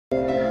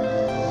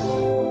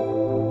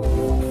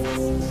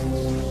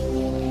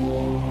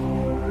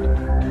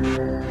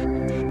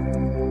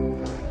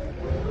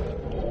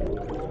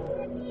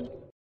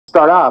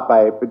start out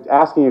by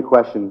asking a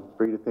question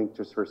for you to think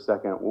just for a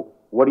second.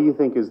 What do you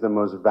think is the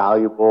most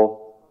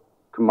valuable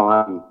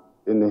commodity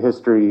in the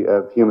history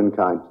of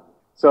humankind?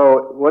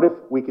 So what if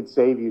we could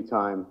save you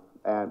time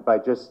by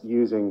just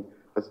using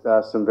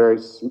some very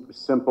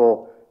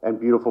simple and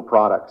beautiful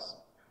products?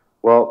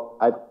 Well,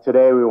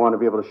 today we want to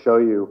be able to show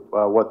you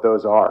what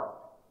those are.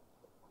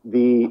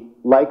 The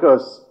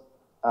LYCOS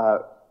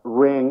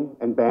ring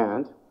and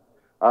band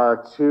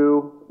are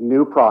two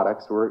new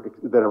products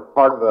that are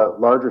part of a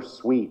larger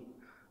suite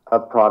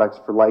of products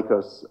for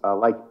LYCOS,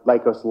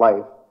 LYCOS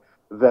Life,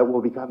 that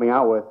we'll be coming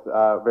out with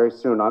very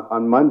soon.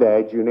 On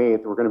Monday, June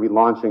 8th, we're going to be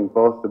launching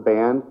both the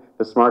band,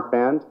 the smart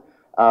band,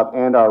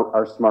 and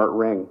our smart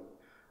ring.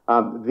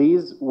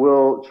 These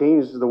will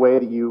change the way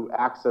that you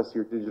access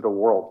your digital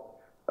world.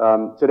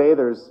 Today,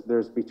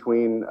 there's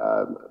between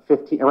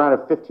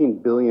around 15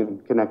 billion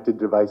connected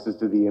devices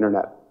to the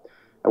internet.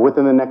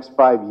 Within the next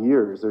 5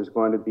 years, there's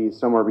going to be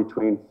somewhere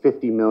between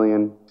 50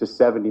 million to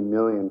 70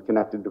 million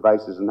connected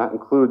devices, and that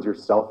includes your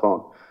cell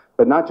phone.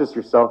 But not just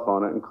your cell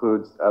phone, it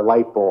includes a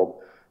light bulb,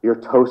 your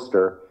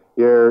toaster,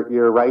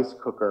 your rice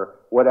cooker,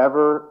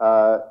 whatever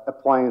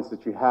appliance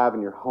that you have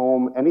in your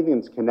home, anything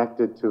that's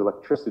connected to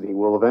electricity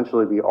will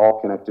eventually be all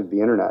connected to the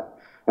internet.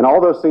 And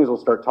all those things will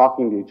start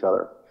talking to each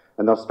other.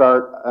 And they'll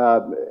start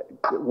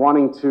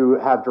wanting to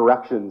have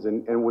directions,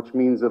 and which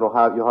means you'll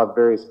have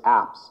various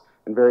apps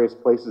and various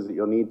places that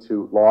you'll need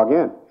to log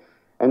in.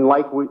 And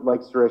like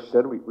Suresh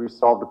said, we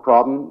solved the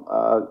problem.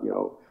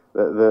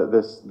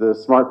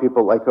 The smart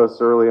people like us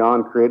early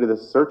on created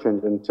this search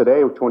engine.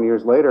 Today, 20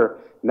 years later,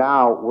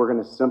 now we're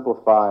going to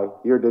simplify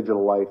your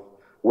digital life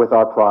with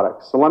our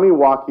products. So let me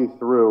walk you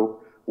through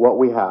what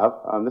we have.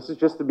 This is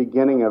just the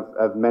beginning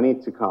of many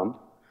to come.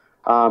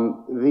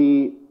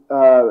 The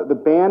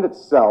band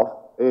itself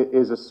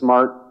is a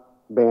smart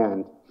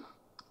band.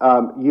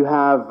 You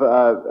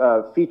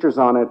have features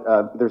on it.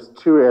 There's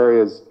two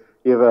areas.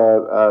 You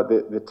have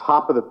the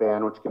top of the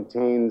band, which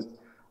contains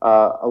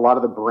a lot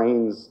of the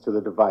brains to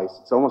the device.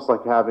 It's almost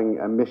like having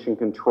a mission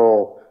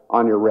control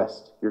on your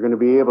wrist. You're going to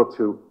be able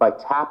to, by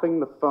tapping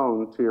the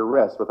phone to your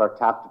wrist with our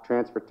tap to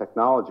transfer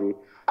technology,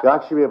 you'll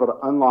actually be able to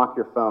unlock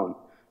your phone.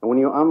 And when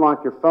you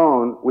unlock your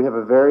phone, we have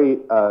a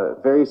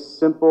very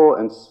simple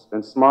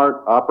and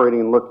smart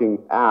operating looking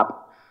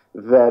app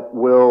that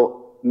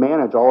will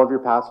manage all of your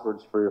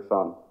passwords for your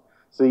phone.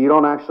 So you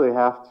don't actually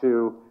have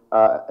to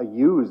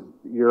use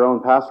your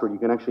own password. You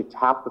can actually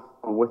tap the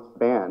phone with the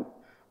band.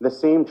 The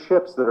same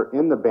chips that are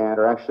in the band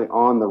are actually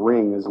on the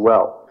ring as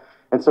well.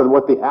 And so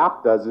what the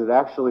app does is it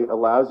actually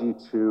allows you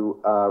to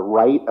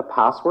write a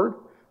password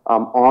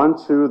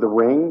onto the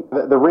ring.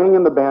 The ring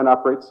and the band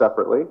operate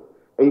separately.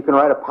 And you can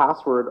write a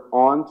password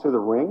onto the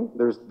ring.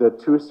 There's the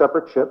two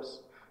separate chips.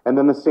 And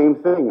then the same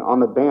thing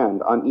on the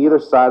band. On either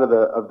side of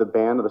the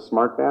band, of the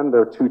smart band,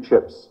 there are two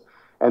chips.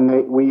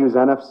 And we use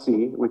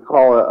NFC. We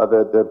call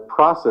the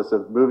process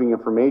of moving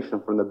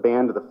information from the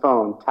band to the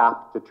phone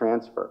tap to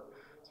transfer.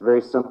 It's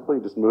very simple.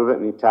 You just move it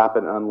and you tap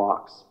it and it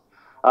unlocks.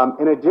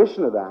 In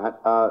addition to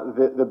that,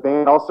 the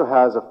band also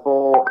has a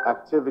full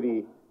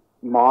activity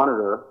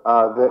monitor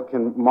that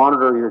can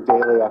monitor your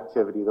daily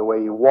activity, the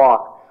way you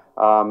walk.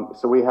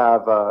 So we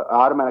have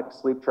automatic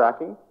sleep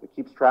tracking. It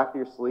keeps track of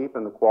your sleep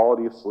and the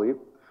quality of sleep.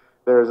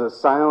 There's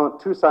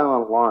two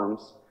silent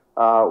alarms.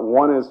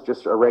 One is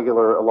just a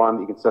regular alarm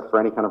that you can set for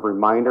any kind of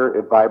reminder.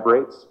 It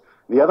vibrates.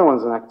 The other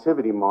one's an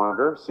activity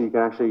monitor, so you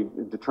can actually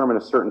determine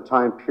a certain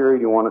time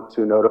period you want it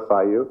to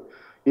notify you.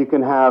 You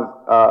can have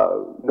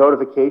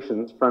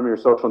notifications from your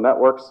social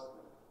networks,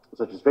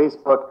 such as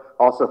Facebook,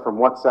 also from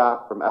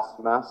WhatsApp, from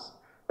SMS,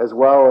 as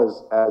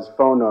well as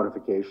phone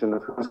notification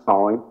of who's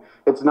calling.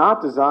 It's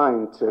not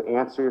designed to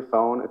answer your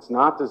phone. It's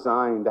not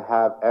designed to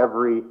have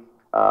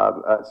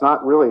it's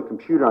not really a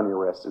computer on your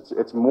wrist.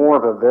 It's more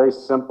of a very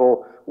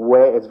simple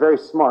way. It's very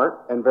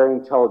smart and very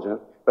intelligent,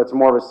 but it's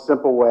more of a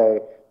simple way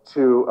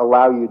to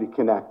allow you to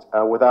connect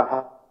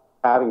without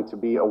having to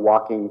be a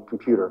walking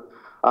computer.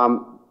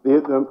 One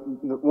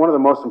of the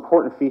most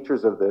important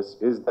features of this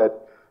is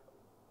that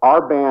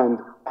our band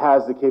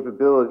has the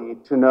capability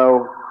to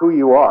know who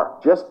you are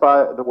just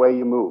by the way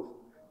you move.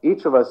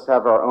 Each of us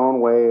have our own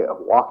way of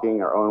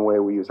walking, our own way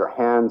we use our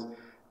hands,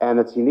 and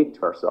it's unique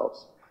to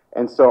ourselves.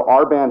 And so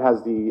our band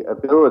has the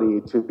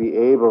ability to be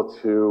able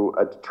to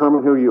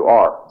determine who you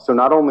are. So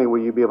not only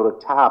will you be able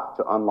to tap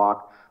to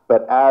unlock,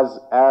 but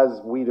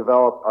as we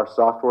develop our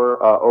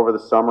software over the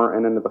summer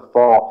and into the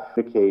fall,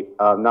 communicate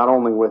not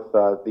only with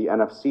the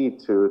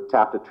NFC to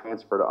tap to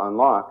transfer to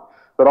unlock,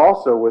 but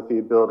also with the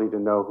ability to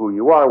know who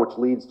you are, which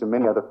leads to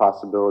many other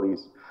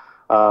possibilities.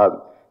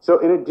 So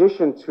in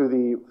addition to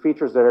the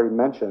features that I already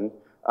mentioned,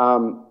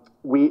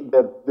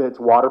 it's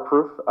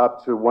waterproof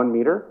up to 1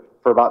 meter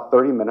for about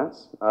 30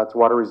 minutes. It's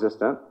water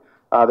resistant.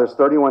 There's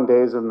 31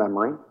 days of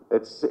memory.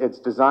 It's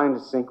designed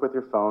to sync with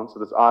your phone, so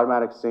there's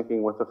automatic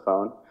syncing with the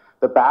phone.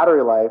 The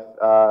battery life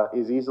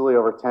is easily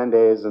over 10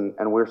 days,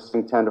 and we're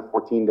seeing 10 to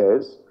 14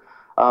 days.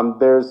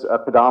 There's a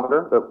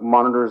pedometer that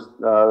monitors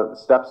the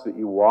steps that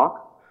you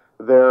walk.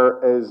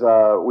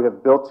 We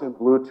have built-in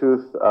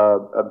Bluetooth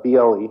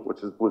BLE,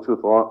 which is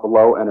Bluetooth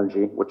low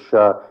energy, which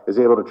is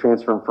able to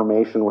transfer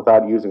information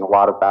without using a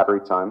lot of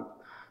battery time.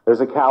 There's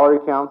a calorie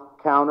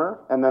counter,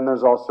 and then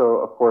there's also,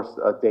 of course,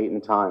 a date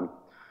and time.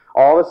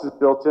 All this is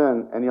built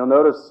in, and you'll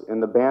notice in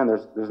the band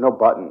there's no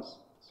buttons.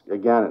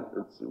 Again,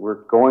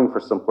 we're going for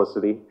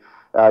simplicity.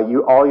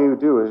 All you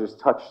do is just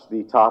touch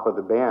the top of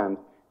the band,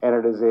 and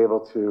it is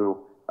able to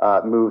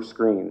move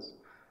screens.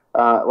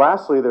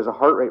 Lastly, there's a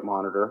heart rate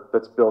monitor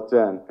that's built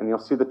in, and you'll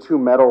see the two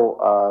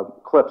metal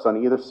clips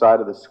on either side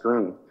of the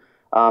screen.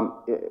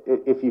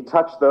 If you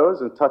touch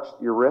those and touch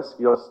your wrist,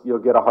 you'll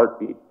get a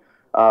heartbeat.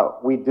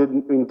 We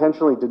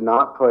intentionally did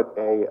not put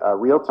a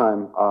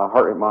real-time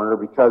heart rate monitor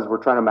because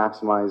we're trying to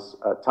maximize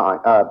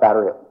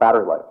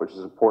battery life, which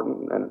is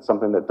important, and it's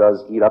something that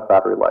does eat up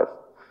battery life.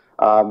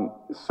 And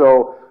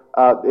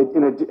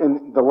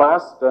the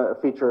last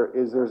feature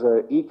is there's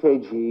a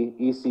EKG,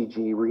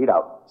 ECG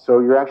readout. So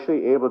you're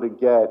actually able to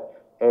get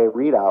a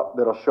readout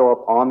that'll show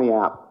up on the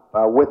app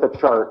with a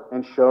chart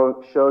and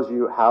shows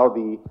you how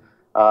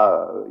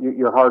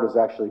your heart is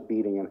actually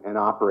beating and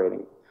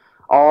operating.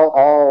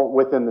 All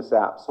within this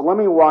app. So let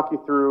me walk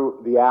you through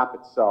the app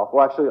itself.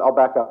 Well, actually, I'll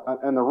back up.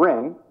 And the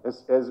Ring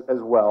as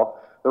well.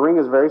 The Ring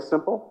is very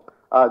simple.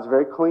 It's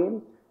very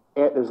clean.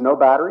 There's no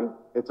battery.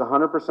 It's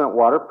 100%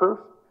 waterproof.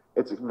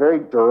 It's very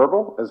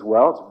durable as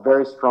well. It's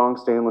very strong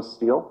stainless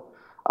steel.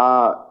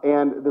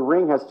 And the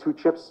Ring has 2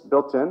 chips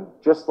built in,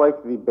 just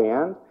like the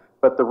band.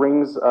 But the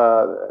Rings, in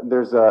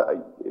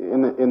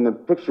the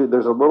picture,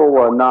 there's a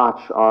little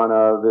notch on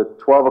the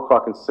 12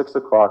 o'clock and 6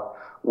 o'clock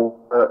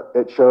where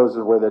it shows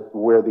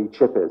where the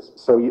chip is.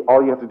 So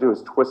all you have to do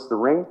is twist the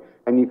Ring,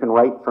 and you can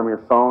write from your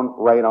phone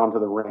right onto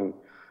the Ring.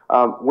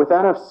 With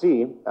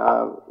NFC,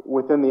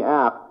 within the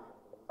app,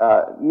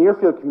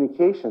 near-field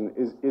communication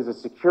is a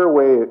secure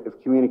way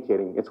of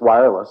communicating. It's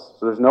wireless,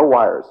 so there's no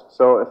wires.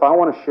 So if I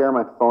want to share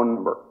my phone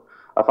number,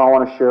 if I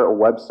want to share a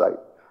website,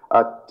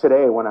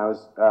 today when I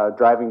was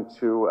driving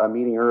to a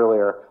meeting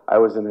earlier, I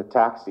was in a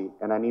taxi,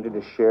 and I needed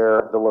to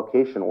share the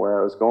location where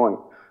I was going.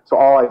 So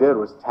all I did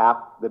was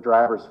tap the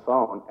driver's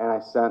phone, and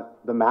I sent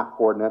the map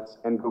coordinates,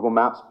 and Google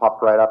Maps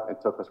popped right up and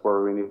took us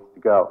where we needed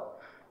to go.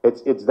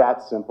 It's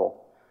that simple.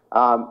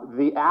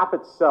 The app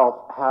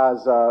itself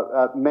has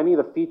many of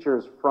the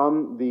features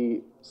from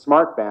the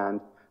smart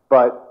band,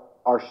 but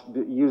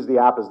use the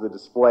app as the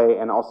display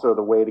and also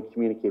the way to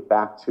communicate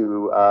back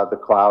to the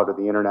cloud or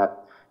the internet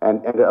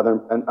and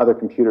other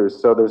computers.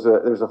 So there's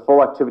a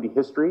full activity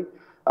history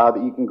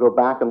that you can go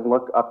back and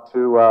look up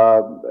to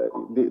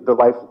the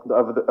life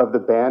of the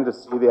band to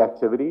see the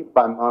activity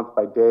by month,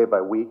 by day,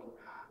 by week.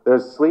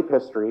 There's sleep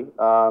history.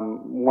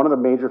 One of the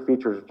major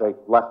features which I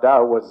left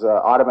out was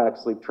automatic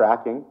sleep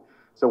tracking.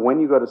 So when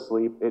you go to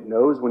sleep, it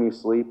knows when you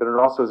sleep, and it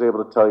also is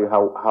able to tell you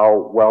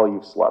how well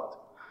you've slept.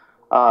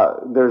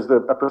 There's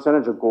a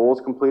percentage of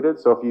goals completed.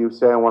 So if you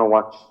say I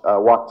want to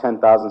walk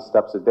 10,000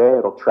 steps a day,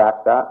 it'll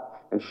track that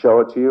and show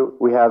it to you.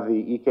 We have the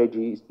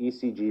EKG,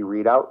 ECG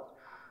readout.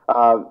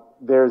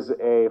 There's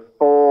a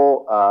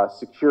full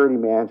security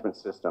management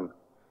system.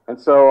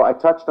 And so I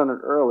touched on it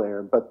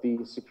earlier, but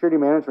the security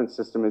management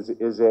system is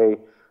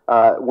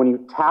when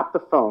you tap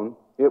the phone,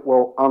 it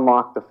will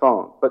unlock the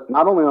phone. But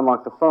not only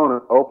unlock the phone,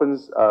 it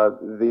opens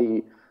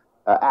the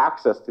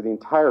access to the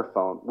entire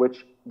phone,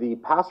 which the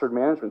password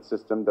management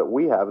system that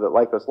we have, that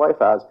LYCOS Life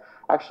has,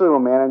 actually will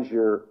manage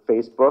your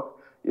Facebook,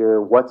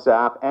 your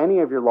WhatsApp, any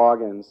of your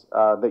logins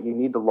that you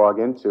need to log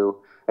into,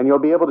 and you'll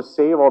be able to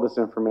save all this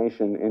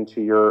information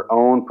into your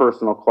own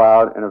personal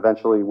cloud and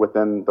eventually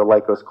within the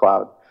LYCOS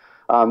cloud.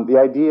 The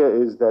idea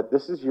is that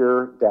this is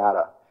your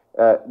data.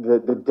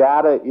 The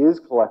data is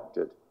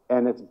collected,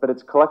 but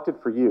it's collected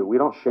for you. We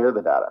don't share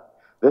the data.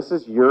 This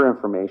is your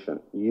information.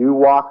 You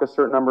walk a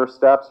certain number of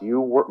steps,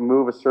 you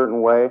move a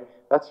certain way.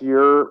 That's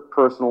your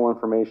personal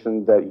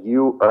information that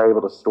you are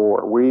able to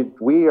store.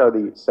 We are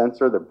the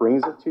sensor that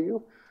brings it to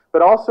you.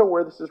 But also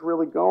where this is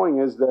really going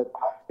is that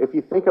if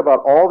you think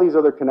about all these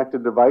other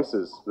connected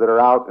devices that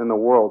are out in the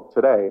world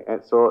today,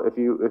 and so if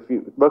you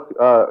look 2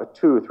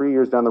 or 3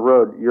 years down the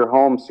road, your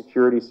home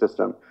security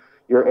system,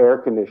 your air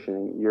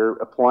conditioning, your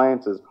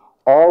appliances,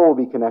 all will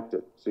be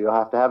connected. So you'll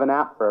have to have an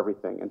app for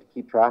everything and to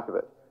keep track of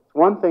it. It's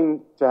one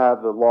thing to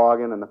have the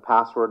login and the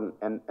password,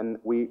 and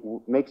it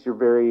makes it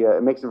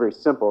very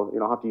simple. You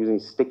don't have to use any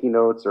sticky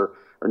notes or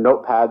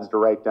notepads to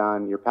write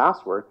down your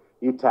password.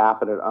 You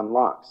tap and it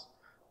unlocks.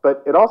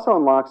 But it also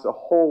unlocks a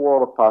whole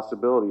world of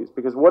possibilities,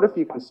 because what if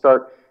you can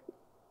start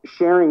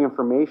sharing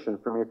information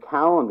from your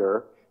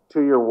calendar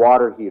to your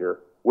water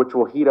heater, which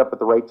will heat up at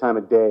the right time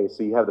of day,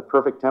 so you have the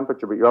perfect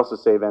temperature, but you also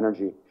save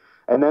energy.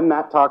 And then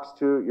that talks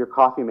to your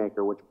coffee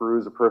maker, which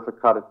brews a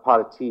perfect pot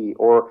of tea,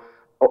 or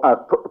a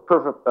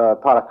perfect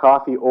pot of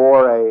coffee,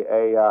 or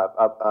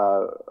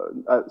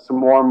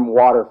some warm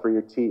water for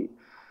your tea.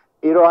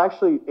 It'll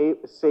actually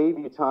save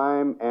you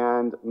time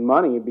and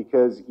money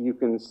because you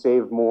can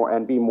save more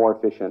and be more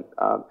efficient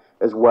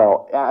as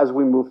well. As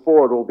we move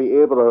forward, we'll be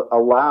able to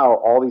allow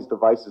all these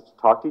devices to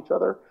talk to each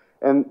other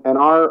and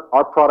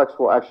our products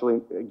will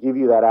actually give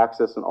you that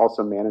access and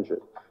also manage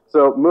it.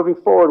 So moving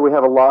forward, we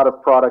have a lot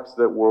of products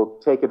that will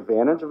take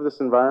advantage of this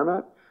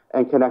environment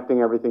and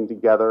connecting everything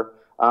together,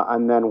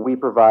 and then we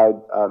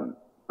provide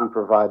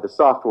the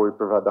software, we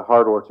provide the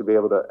hardware to be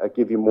able to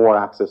give you more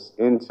access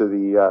into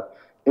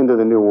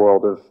the new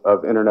world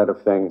of Internet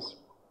of Things.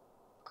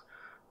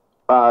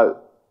 The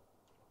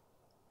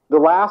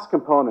last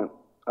component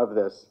of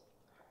this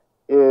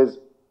is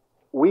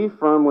we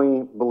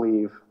firmly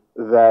believe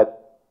that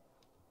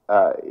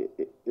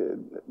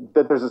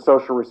that there's a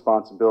social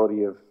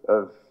responsibility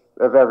of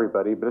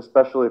everybody, but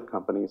especially of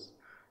companies.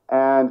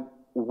 And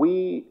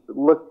we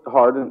looked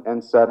hard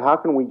and said, how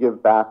can we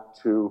give back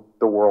to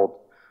the world?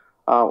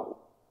 You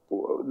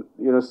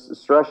know,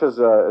 Suresh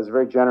is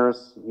very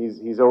generous.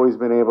 He's always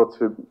been able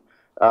to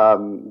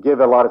give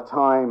a lot of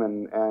time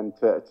and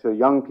to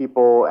young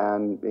people,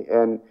 and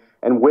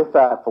with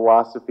that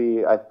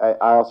philosophy, I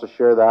also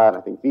share that.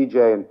 I think VJ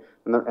and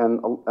a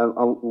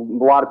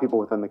lot of people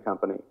within the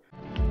company.